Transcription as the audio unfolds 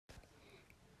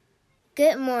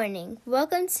Good morning.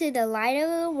 Welcome to the Light of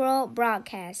the World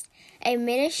broadcast, a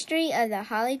ministry of the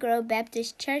Holly Grove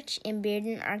Baptist Church in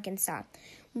Bearden, Arkansas.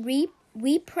 We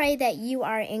pray that you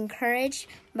are encouraged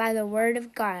by the Word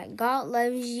of God. God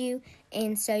loves you,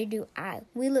 and so do I.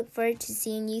 We look forward to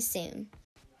seeing you soon.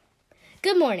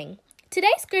 Good morning.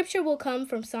 Today's scripture will come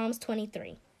from Psalms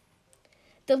 23.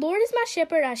 The Lord is my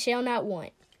shepherd, I shall not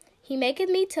want. He maketh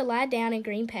me to lie down in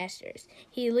green pastures.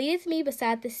 He leadeth me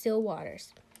beside the still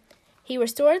waters. He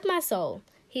restoreth my soul.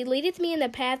 He leadeth me in the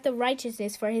path of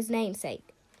righteousness for his name's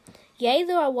sake. Yea,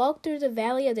 though I walk through the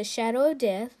valley of the shadow of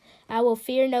death, I will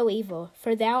fear no evil,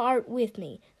 for thou art with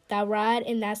me. Thy rod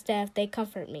and thy staff, they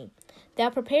comfort me. Thou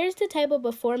preparest the table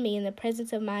before me in the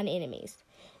presence of mine enemies.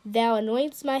 Thou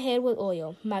anointest my head with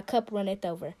oil, my cup runneth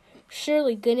over.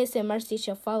 Surely goodness and mercy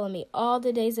shall follow me all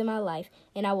the days of my life,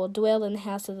 and I will dwell in the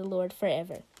house of the Lord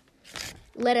forever.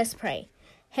 Let us pray.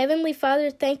 Heavenly Father,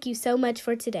 thank you so much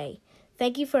for today.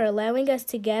 Thank you for allowing us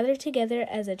to gather together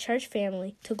as a church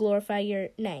family to glorify your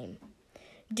name.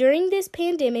 During this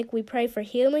pandemic, we pray for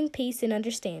healing, peace, and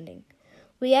understanding.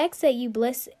 We ask that you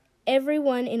bless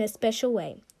everyone in a special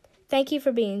way. Thank you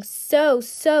for being so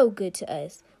good to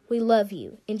us. We love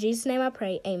you. In Jesus' name I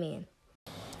pray, amen.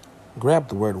 Grab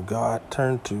the Word of God,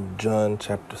 turn to John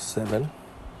chapter 7,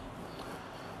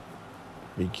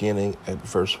 beginning at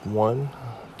verse 1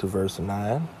 to verse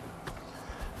 9.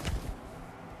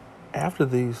 After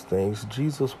these things,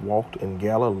 Jesus walked in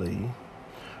Galilee,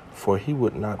 for he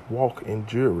would not walk in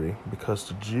Jewry, because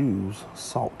the Jews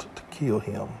sought to kill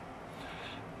him.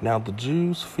 Now the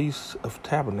Jews' feast of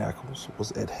tabernacles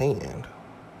was at hand.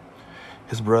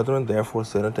 His brethren therefore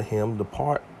said unto him,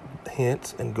 Depart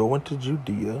hence and go into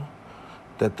Judea,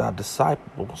 that thy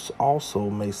disciples also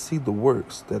may see the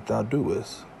works that thou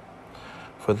doest.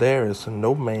 For there is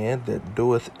no man that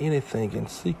doeth anything in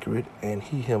secret, and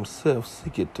he himself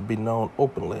seeketh to be known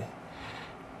openly.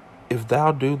 If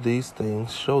thou do these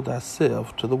things, show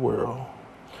thyself to the world.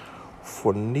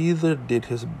 For neither did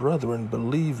his brethren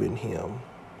believe in him.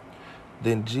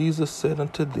 Then Jesus said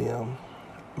unto them,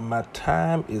 My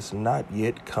time is not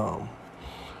yet come,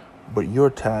 but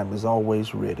your time is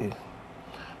always ready.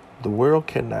 The world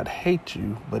cannot hate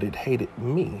you, but it hated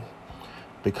me,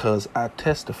 because I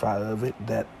testify of it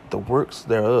that the works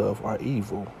thereof are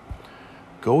evil.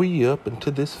 Go ye up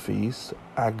into this feast.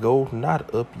 I go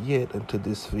not up yet into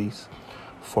this feast,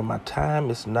 for my time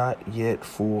is not yet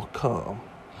full come.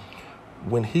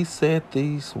 When he said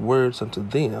these words unto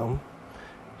them,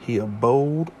 he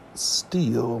abode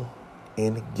still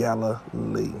in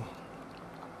Galilee.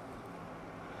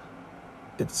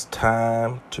 It's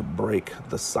time to break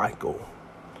the cycle.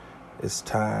 It's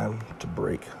time to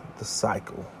break the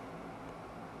cycle.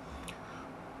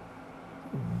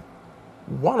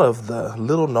 One of the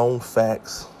little-known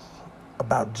facts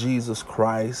about Jesus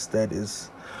Christ that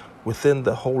is within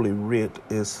the Holy Writ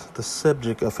is the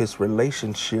subject of his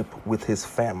relationship with his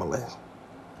family.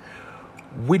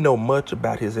 We know much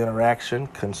about his interaction,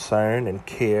 concern, and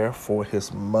care for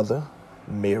his mother,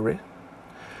 Mary.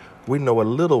 We know a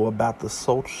little about the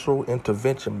social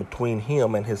intervention between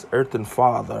him and his earthly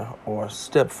father or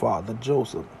stepfather,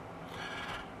 Joseph.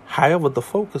 However, the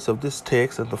focus of this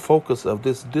text and the focus of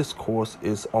this discourse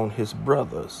is on his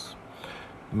brothers.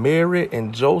 Mary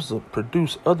and Joseph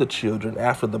produced other children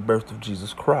after the birth of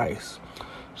Jesus Christ.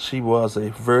 She was a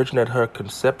virgin at her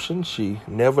conception. She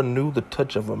never knew the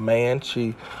touch of a man.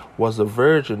 She was a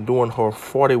virgin during her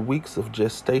 40 weeks of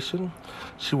gestation.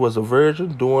 She was a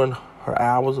virgin during her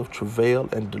hours of travail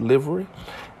and delivery,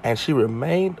 and she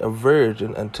remained a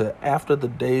virgin until after the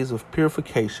days of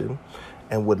purification,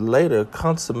 and would later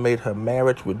consummate her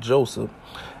marriage with Joseph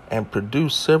and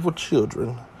produce several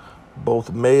children,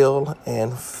 both male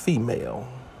and female.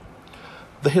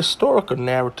 The historical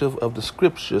narrative of the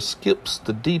scripture skips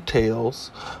the details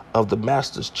of the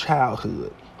master's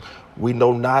childhood. We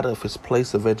know not of his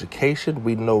place of education.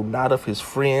 We know not of his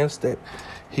friends that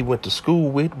he went to school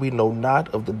with. We know not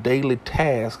of the daily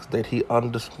tasks that he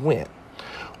underwent.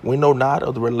 We know not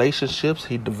of the relationships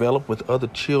he developed with other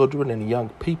children and young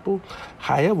people.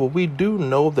 However, we do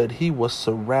know that he was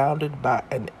surrounded by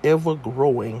an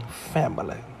ever-growing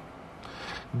family.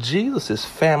 Jesus'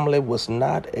 family was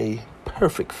not a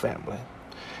perfect family.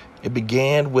 It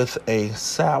began with a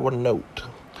sour note,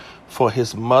 for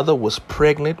his mother was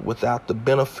pregnant without the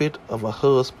benefit of a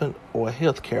husband or a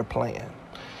health care plan.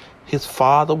 His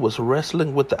father was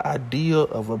wrestling with the idea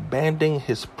of abandoning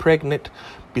his pregnant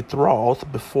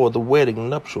betrothed before the wedding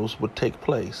nuptials would take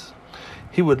place.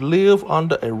 He would live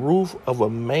under a roof of a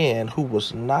man who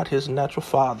was not his natural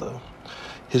father.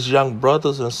 His young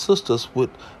brothers and sisters would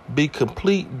be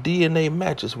complete DNA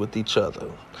matches with each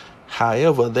other.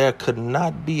 However, there could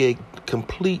not be a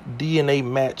complete DNA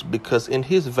match because in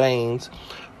his veins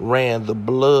ran the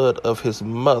blood of his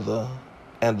mother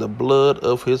and the blood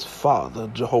of his father,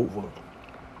 Jehovah.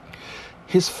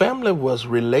 His family was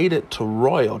related to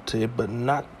royalty, but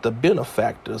not the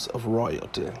benefactors of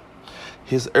royalty.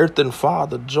 His earthly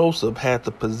father, Joseph, had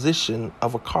the position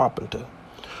of a carpenter,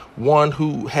 one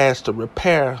who has to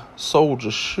repair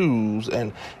soldiers' shoes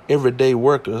and everyday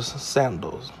workers'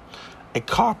 sandals. A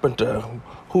carpenter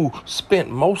who spent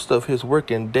most of his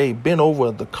working day bent over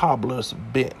the cobbler's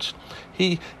bench.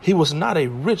 He was not a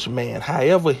rich man.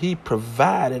 However, he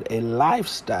provided a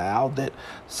lifestyle that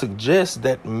suggests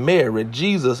that Mary,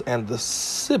 Jesus, and the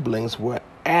siblings were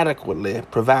adequately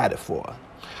provided for.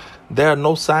 There are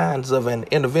no signs of an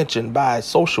intervention by a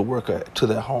social worker to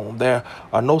their home. There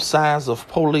are no signs of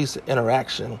police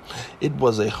interaction. It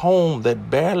was a home that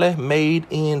barely made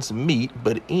ends meet,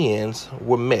 but ends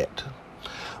were met.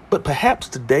 But perhaps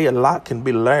today a lot can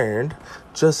be learned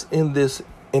just in this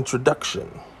introduction.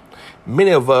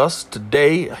 Many of us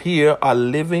today here are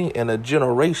living in a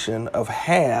generation of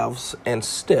halves and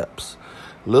steps.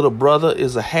 Little brother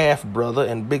is a half brother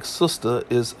and big sister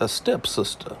is a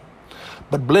stepsister,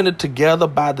 but blended together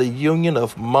by the union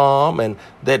of mom and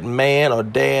that man or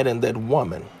dad and that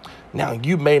woman. Now,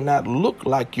 you may not look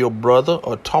like your brother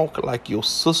or talk like your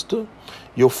sister.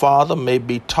 Your father may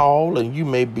be tall and you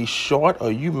may be short, or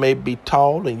you may be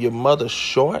tall and your mother's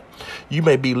short. You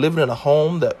may be living in a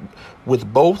home that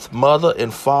with both mother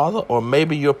and father, or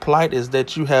maybe your plight is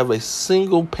that you have a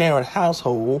single parent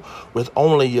household with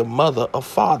only your mother or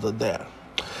father there.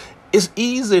 It's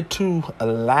easy to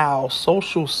allow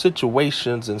social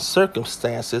situations and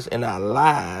circumstances in our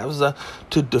lives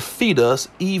to defeat us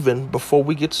even before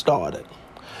we get started.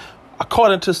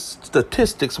 According to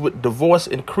statistics, with divorce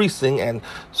increasing and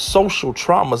social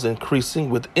traumas increasing,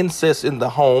 with incest in the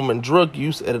home and drug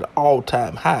use at an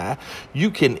all-time high, you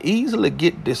can easily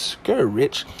get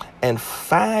discouraged and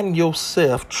find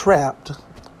yourself trapped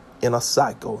in a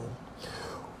cycle.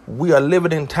 We are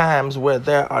living in times where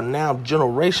there are now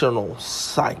generational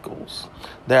cycles.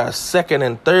 There are second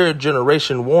and third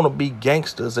generation wannabe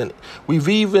gangsters, and we've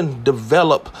even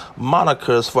developed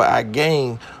monikers for our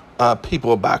gang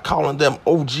people by calling them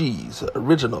OGs,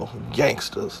 original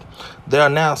gangsters. There are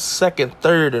now second,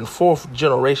 third, and fourth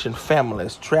generation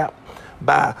families trapped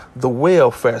by the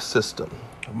welfare system.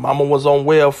 Mama was on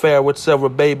welfare with several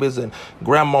babies, and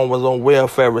grandma was on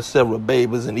welfare with several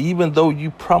babies. And even though you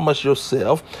promised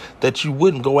yourself that you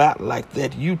wouldn't go out like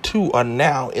that, you too are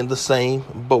now in the same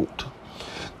boat.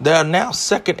 There are now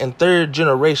second and third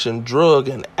generation drug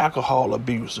and alcohol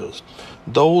abusers.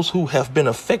 Those who have been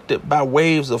affected by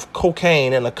waves of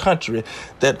cocaine in a country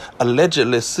that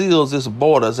allegedly seals its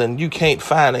borders, and you can't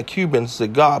find a Cuban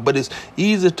cigar, but it's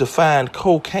easy to find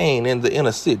cocaine in the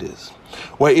inner cities,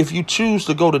 where if you choose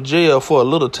to go to jail for a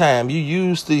little time, you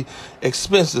use the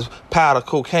expensive powder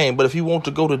cocaine. But if you want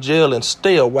to go to jail and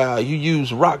stay a while, you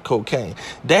use rock cocaine.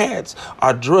 Dads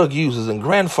are drug users and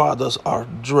grandfathers are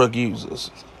drug users.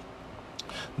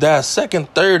 There are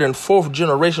second, third, and fourth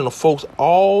generation of folks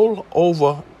all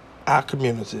over our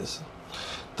communities.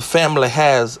 The family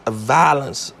has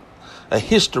a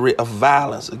history of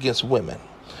violence against women.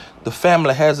 The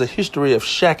family has a history of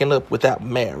shacking up without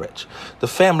marriage. The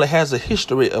family has a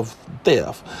history of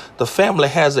theft. The family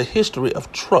has a history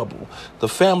of trouble. The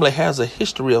family has a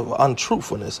history of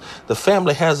untruthfulness. The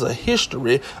family has a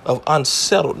history of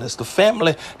unsettledness. The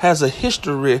family has a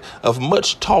history of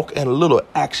much talk and little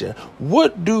action.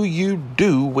 What do you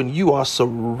do when you are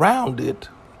surrounded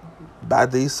by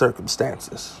these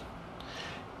circumstances?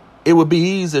 It would be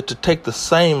easy to take the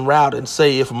same route and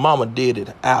say, if mama did it,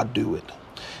 I'll do it.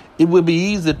 It would be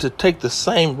easy to take the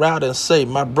same route and say,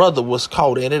 my brother was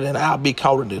caught in it and I'll be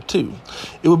caught in it too.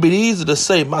 It would be easy to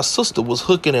say, my sister was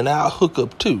hooking and I'll hook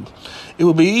up too. It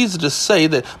would be easy to say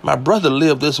that my brother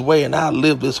lived this way and I'll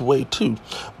live this way too.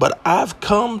 But I've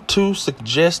come to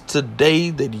suggest today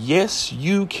that yes,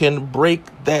 you can break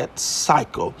that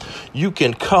cycle. You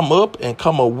can come up and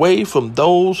come away from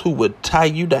those who would tie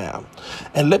you down.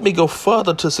 And let me go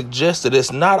further to suggest that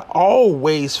it's not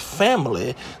always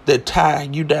family that tie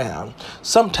you down.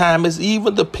 Sometimes it's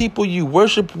even the people you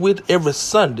worship with every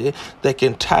Sunday that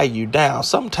can tie you down.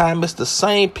 Sometimes it's the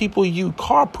same people you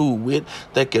carpool with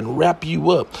that can wrap you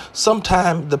up.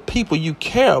 Sometimes the people you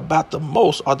care about the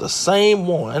most are the same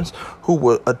ones who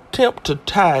will attempt to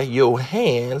tie your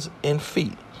hands and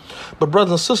feet. But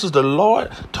brothers and sisters, the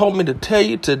Lord told me to tell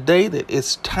you today that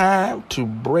it's time to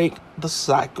break the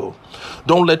cycle.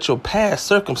 Don't let your past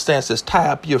circumstances tie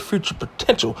up your future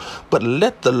potential, but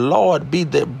let the Lord be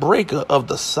the breaker of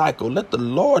the cycle. Let the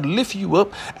Lord lift you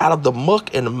up out of the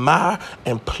muck and mire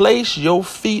and place your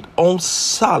feet on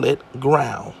solid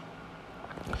ground.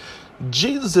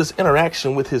 Jesus'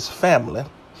 interaction with his family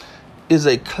is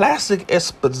a classic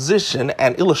exposition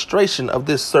and illustration of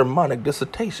this sermonic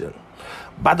dissertation.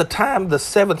 By the time the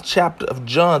 7th chapter of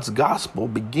John's Gospel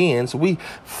begins, we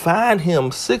find him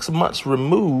 6 months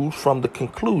removed from the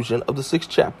conclusion of the 6th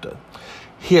chapter.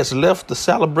 He has left the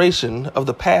celebration of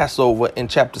the Passover in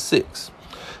chapter 6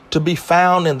 to be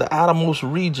found in the outermost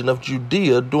region of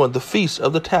Judea during the Feast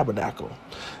of the Tabernacle.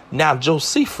 Now,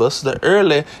 Josephus, the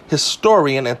early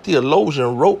historian and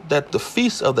theologian, wrote that the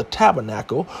Feast of the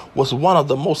Tabernacle was one of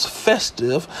the most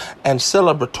festive and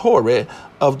celebratory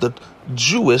of the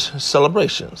Jewish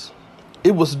celebrations.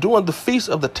 It was during the Feast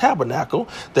of the Tabernacle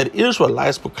that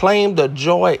Israelites proclaimed their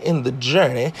joy in the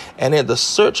journey and in the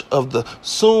search of the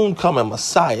soon-coming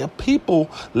Messiah. People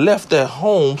left their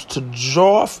homes to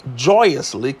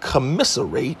joyously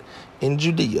commiserate in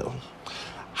Judea.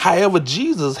 However,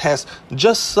 Jesus has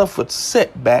just suffered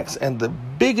setbacks, and the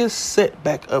biggest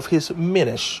setback of his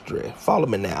ministry. Follow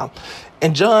me now.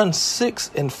 In John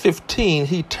 6:15,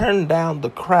 he turned down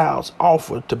the crowd's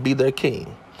offer to be their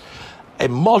king. A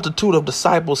multitude of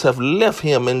disciples have left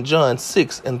him in John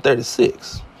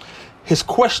 6:36. His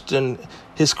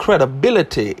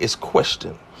credibility is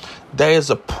questioned. There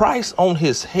is a price on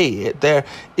his head. There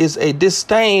is a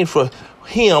disdain for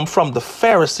him from the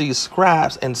Pharisees,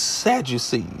 scribes, and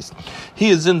Sadducees. He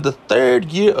is in the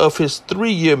 3rd year of his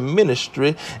 3-year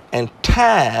ministry, and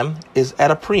time is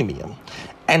at a premium.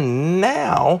 And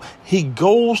now he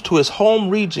goes to his home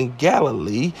region,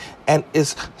 Galilee, and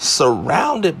is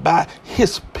surrounded by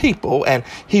his people. And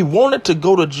he wanted to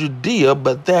go to Judea,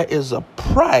 but there is a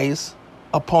price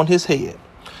upon his head.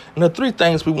 And the 3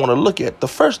 things we want to look at. The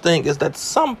first thing is that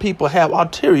some people have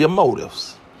ulterior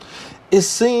motives. It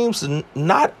seems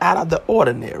not out of the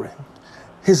ordinary.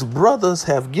 His brothers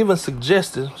have given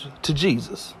suggestions to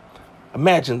Jesus.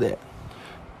 Imagine that.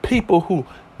 People who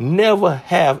never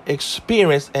have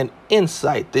experienced an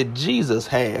insight that Jesus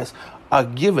has are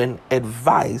giving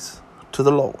advice to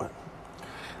the Lord.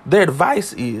 Their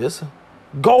advice is,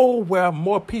 go where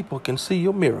more people can see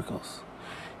your miracles.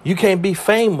 You can't be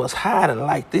famous hiding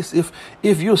like this.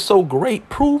 If you're so great,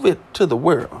 prove it to the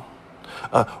world.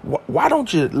 Why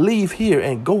don't you leave here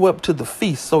and go up to the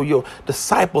feast so your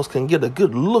disciples can get a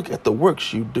good look at the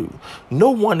works you do?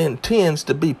 No one intends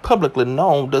to be publicly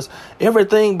known, does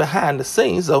everything behind the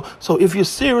scenes. So if you're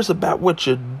serious about what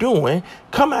you're doing,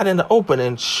 come out in the open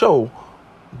and show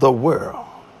the world.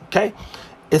 Okay?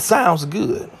 It sounds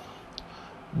good.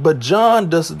 But John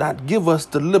does not give us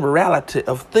the liberality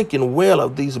of thinking well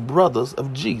of these brothers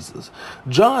of Jesus.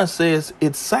 John says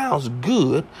it sounds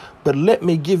good, but let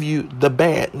me give you the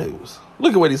bad news.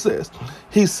 Look at what he says.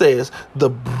 He says the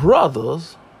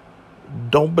brothers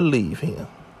don't believe him.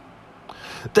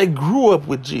 They grew up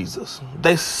with Jesus.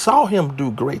 They saw him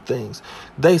do great things.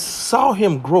 They saw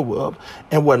him grow up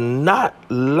and were not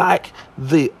like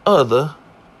the other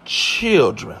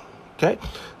children. Okay?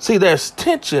 See, there's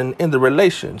tension in the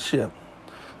relationship.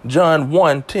 John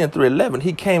 1:10-11,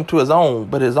 he came to his own,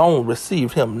 but his own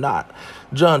received him not.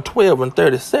 John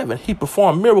 12:37, he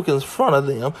performed miracles in front of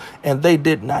them, and they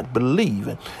did not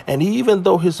believe. And even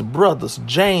though his brothers,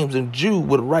 James and Jude,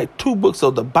 would write 2 books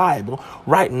of the Bible,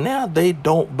 right now they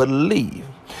don't believe.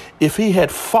 If he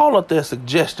had followed their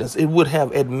suggestions, it would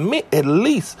have at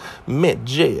least meant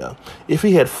jail. If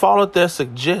he had followed their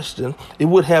suggestion, it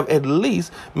would have at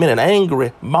least meant an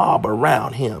angry mob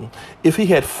around him. If he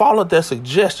had followed their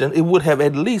suggestion, it would have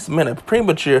at least meant a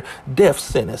premature death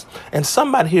sentence. And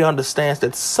somebody here understands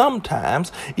that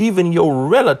sometimes even your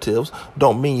relatives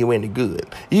don't mean you any good.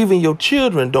 Even your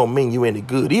children don't mean you any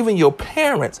good. Even your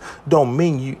parents don't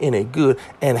mean you any good.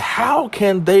 And how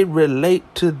can they relate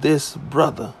to this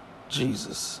brother,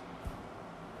 Jesus?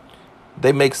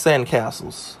 They make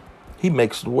sandcastles. He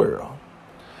makes the world.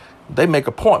 They make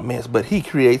appointments, but he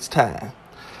creates time.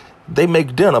 They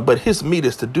make dinner, but his meat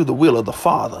is to do the will of the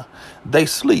Father. They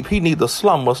sleep. He neither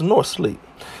slumbers nor sleep.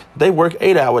 They work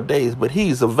 8-hour days, but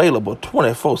he's available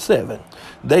 24/7.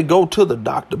 They go to the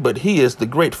doctor, but he is the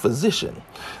great physician.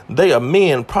 They are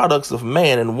men, products of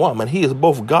man and woman. He is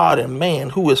both God and man,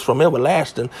 who is from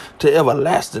everlasting to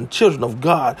everlasting, children of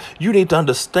God. You need to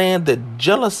understand that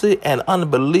jealousy and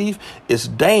unbelief is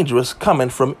dangerous coming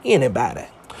from anybody.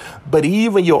 But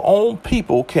even your own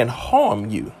people can harm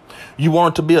you. You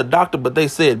wanted to be a doctor, but they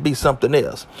said be something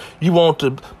else. You want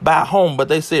to buy a home, but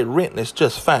they said renting is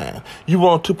just fine. You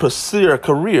want to pursue a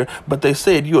career, but they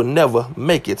said you'll never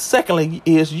make it. Secondly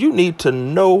is you need to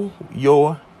know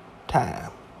your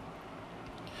time.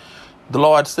 The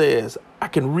Lord says, I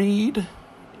can read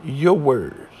your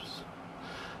words.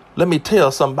 Let me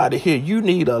tell somebody here, you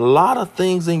need a lot of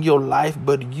things in your life,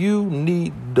 but you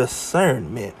need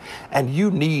discernment, and you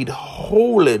need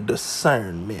holy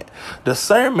discernment.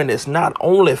 Discernment is not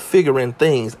only figuring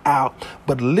things out,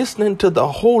 but listening to the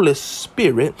Holy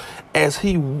Spirit as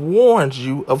he warns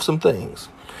you of some things.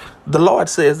 The Lord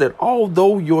says that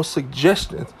although your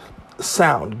suggestions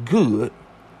sound good,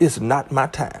 it's not my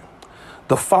time.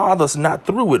 The Father's not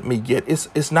through with me yet.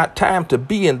 It's not time to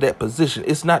be in that position.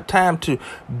 It's not time to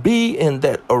be in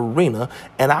that arena.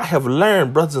 And I have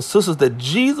learned, brothers and sisters, that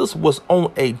Jesus was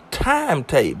on a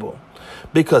timetable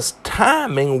because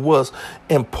timing was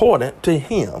important to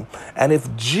him. And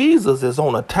if Jesus is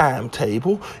on a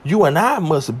timetable, you and I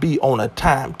must be on a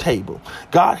timetable.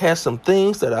 God has some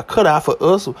things that are cut out for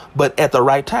us, but at the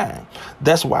right time.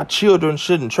 That's why children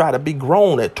shouldn't try to be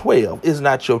grown at 12. It's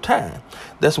not your time.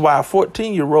 That's why a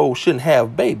 14-year-old shouldn't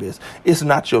have babies. It's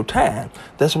not your time.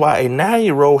 That's why a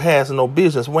 9-year-old has no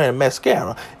business wearing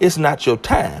mascara. It's not your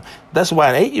time. That's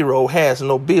why an 8-year-old has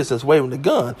no business waving a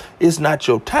gun. It's not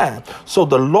your time. So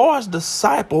the Lord's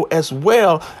disciple as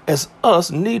well as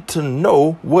us need to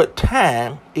know what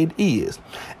time it is.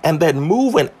 And that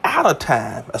moving out of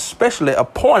time, especially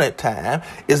appointed time,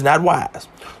 is not wise.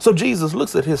 So Jesus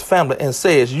looks at his family and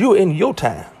says, you're in your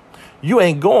time. You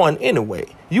ain't going anyway.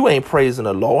 You ain't praising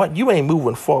the Lord. You ain't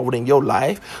moving forward in your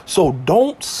life. So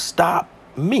don't stop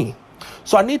me.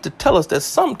 So I need to tell us that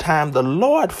sometimes the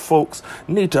Lord folks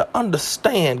need to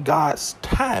understand God's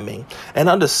timing and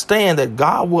understand that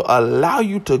God will allow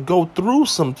you to go through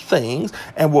some things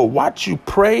and will watch you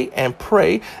pray and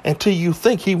pray until you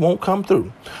think he won't come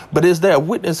through. But is there a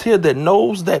witness here that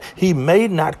knows that he may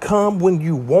not come when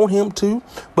you want him to,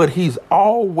 but he's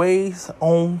always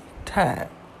on time?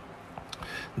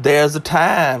 There's a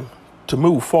time to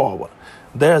move forward.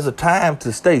 There's a time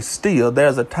to stay still.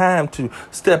 There's a time to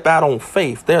step out on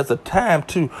faith. There's a time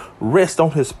to rest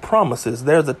on his promises.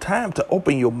 There's a time to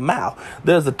open your mouth.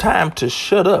 There's a time to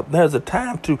shut up. There's a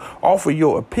time to offer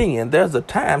your opinion. There's a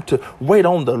time to wait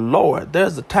on the Lord.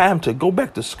 There's a time to go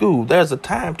back to school. There's a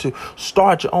time to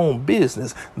start your own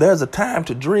business. There's a time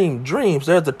to dream dreams.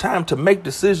 There's a time to make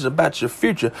decisions about your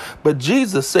future. But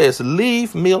Jesus says,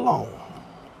 leave me alone.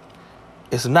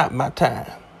 It's not my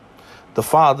time. The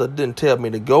Father didn't tell me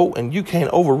to go, and you can't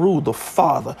overrule the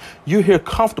Father. You're here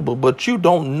comfortable, but you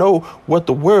don't know what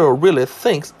the world really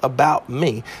thinks about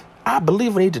me. I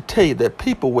believe I need to tell you that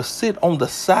people will sit on the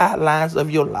sidelines of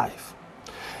your life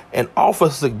and offer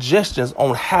suggestions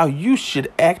on how you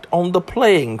should act on the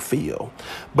playing field,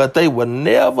 but they will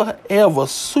never, ever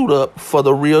suit up for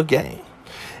the real game.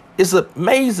 It's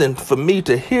amazing for me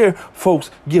to hear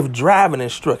folks give driving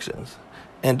instructions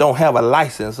and don't have a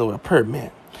license or a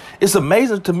permit. It's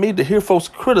amazing to me to hear folks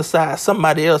criticize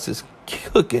somebody else's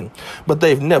cooking, but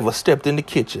they've never stepped in the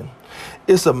kitchen.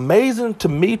 It's amazing to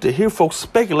me to hear folks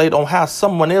speculate on how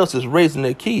someone else is raising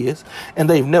their kids and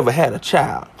they've never had a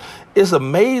child. It's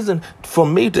amazing for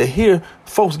me to hear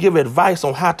folks give advice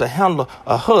on how to handle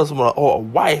a husband or a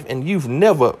wife, and you've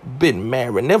never been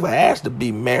married, never asked to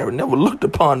be married, never looked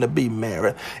upon to be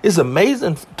married. It's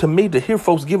amazing to me to hear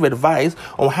folks give advice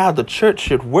on how the church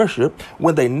should worship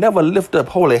when they never lift up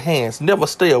holy hands, never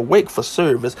stay awake for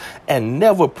service, and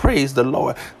never praise the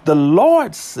Lord. The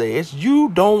Lord says you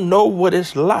don't know what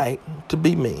it's like to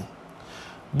be me.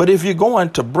 But if you're going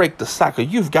to break the cycle,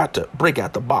 you've got to break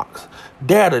out the box.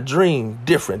 Dare to dream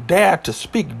different. Dare to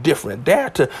speak different. Dare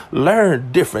to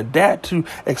learn different. Dare to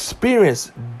experience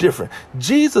different.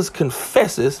 Jesus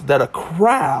confesses that a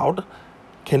crowd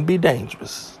can be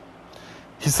dangerous.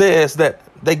 He says that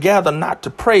they gather not to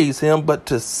praise him, but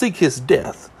to seek his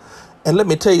death. And let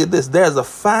me tell you this, there's a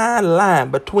fine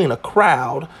line between a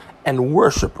crowd and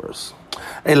worshipers.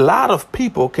 A lot of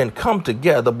people can come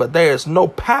together, but there is no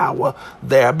power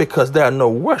there because there are no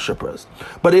worshipers.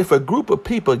 But if a group of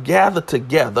people gather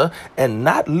together and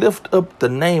not lift up the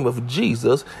name of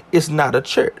Jesus, it's not a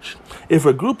church. If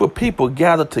a group of people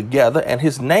gather together and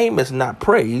his name is not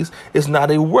praised, it's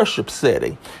not a worship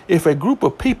setting. If a group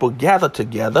of people gather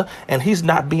together and he's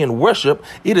not being worshiped,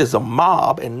 it is a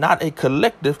mob and not a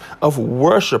collective of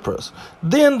worshipers.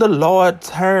 Then the Lord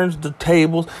turns the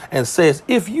tables and says,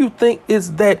 if you think it's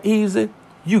that easy,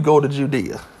 you go to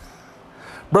Judea.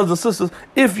 Brothers and sisters,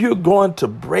 if you're going to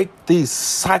break these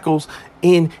cycles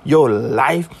in your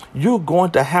life, you're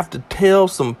going to have to tell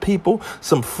some people,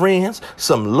 some friends,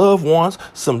 some loved ones,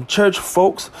 some church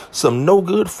folks, some no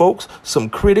good folks, some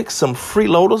critics, some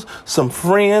freeloaders, some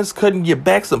friends cutting you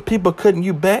back, some people cutting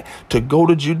you back to go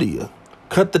to Judea.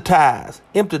 Cut the ties,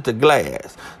 empty the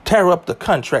glass, tear up the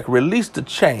contract, release the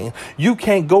chain. You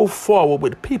can't go forward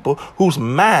with people whose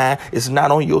mind is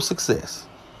not on your success.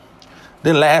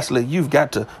 Then lastly, you've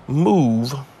got to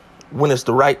move when it's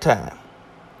the right time.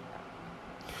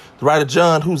 The writer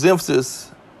John, whose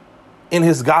emphasis in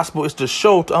his gospel is to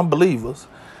show to unbelievers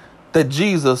that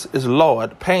Jesus is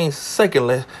Lord,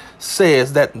 painstakingly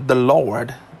says that the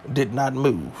Lord did not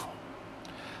move.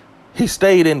 He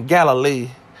stayed in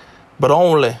Galilee, but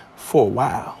only for a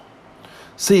while.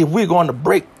 See, if we're going to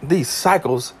break these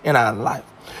cycles in our life,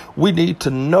 we need to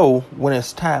know when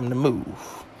it's time to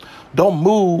move. Don't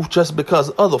move just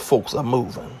because other folks are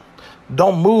moving.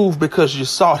 Don't move because you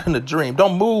saw it in a dream.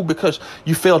 Don't move because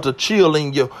you felt a chill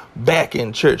in your back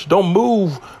in church. Don't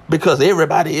move because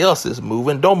everybody else is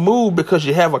moving. Don't move because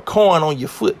you have a corn on your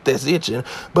foot that's itching.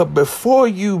 But before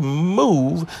you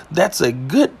move, that's a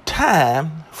good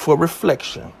time for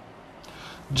reflection.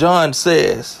 John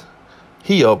says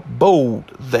he abode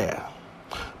there.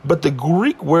 But the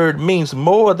Greek word means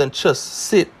more than just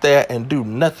sit there and do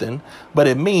nothing, but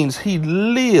it means he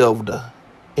lived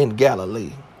in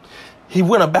Galilee. He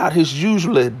went about his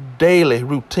usually daily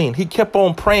routine. He kept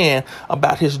on praying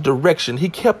about his direction. He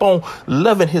kept on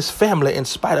loving his family in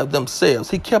spite of themselves.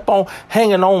 He kept on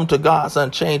hanging on to God's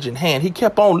unchanging hand. He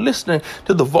kept on listening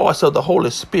to the voice of the Holy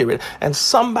Spirit. And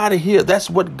somebody here, that's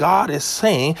what God is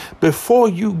saying. Before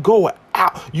you go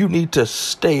out, you need to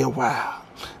stay a while.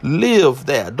 Live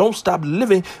there. Don't stop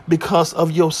living because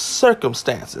of your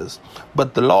circumstances.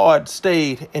 But the Lord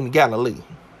stayed in Galilee.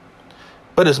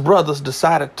 But his brothers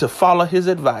decided to follow his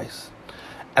advice.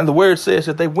 And the word says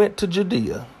that they went to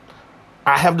Judea.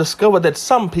 I have discovered that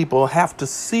some people have to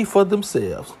see for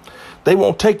themselves. They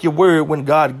won't take your word when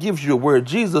God gives you a word.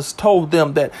 Jesus told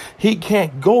them that he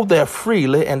can't go there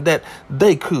freely and that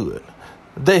they could.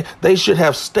 They should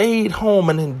have stayed home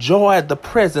and enjoyed the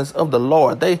presence of the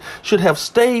Lord. They should have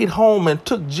stayed home and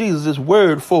took Jesus'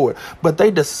 word for it. But they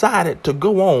decided to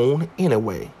go on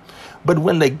anyway. But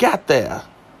when they got there,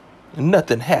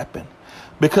 nothing happened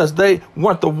because they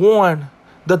weren't the one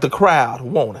that the crowd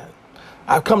wanted.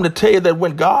 I've come to tell you that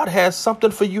when God has something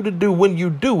for you to do, when you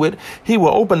do it, he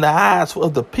will open the eyes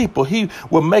of the people. He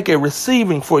will make a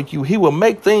receiving for you. He will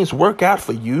make things work out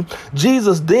for you.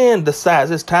 Jesus then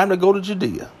decides it's time to go to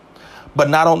Judea, but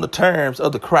not on the terms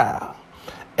of the crowd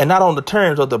and not on the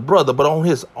terms of the brother, but on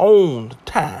his own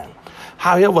time.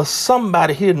 However,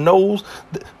 somebody here knows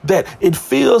that it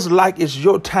feels like it's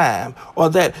your time or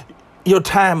that your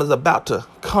time is about to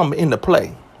come into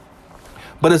play.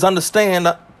 But it's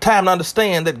time to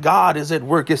understand that God is at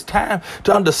work. It's time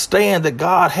to understand that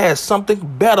God has something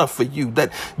better for you,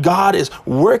 that God is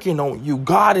working on you.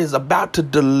 God is about to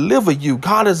deliver you.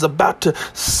 God is about to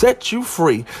set you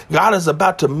free. God is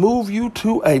about to move you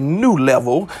to a new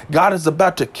level. God is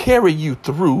about to carry you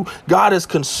through. God is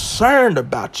concerned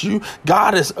about you.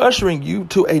 God is ushering you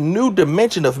to a new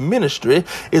dimension of ministry.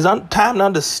 It's time to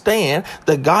understand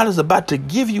that God is about to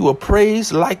give you a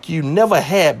praise like you never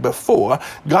had before.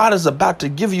 God is about to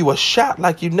give you a shout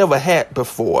like you never had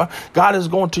before. God is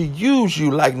going to use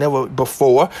you like never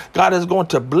before. God is going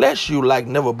to bless you like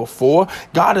never before.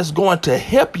 God is going to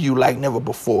help you like never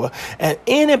before. And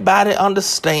anybody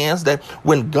understands that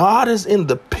when God is in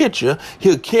the picture,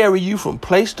 he'll carry you from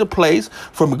place to place,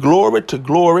 from glory to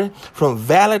glory, from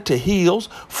valley to hills,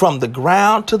 from the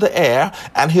ground to the air,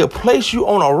 and he'll place you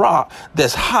on a rock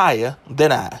that's higher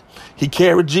than I. He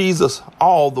carried Jesus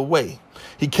all the way.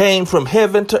 He came from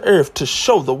heaven to earth to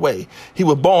show the way. He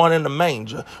was born in the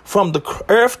manger. From the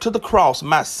earth to the cross,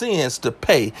 my sins to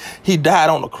pay. He died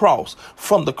on the cross.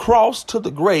 From the cross to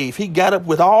the grave, he got up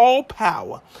with all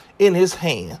power in his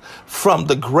hand. From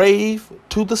the grave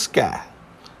to the sky.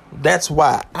 That's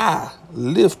why I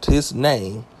lift his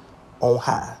name on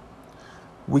high.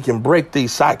 We can break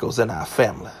these cycles in our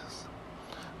families,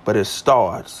 but it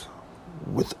starts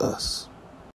with us.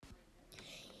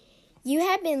 You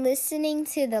have been listening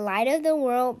to the Light of the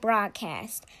World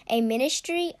broadcast, a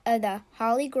ministry of the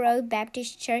Holly Grove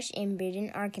Baptist Church in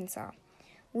Bearden, Arkansas.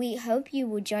 We hope you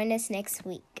will join us next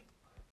week.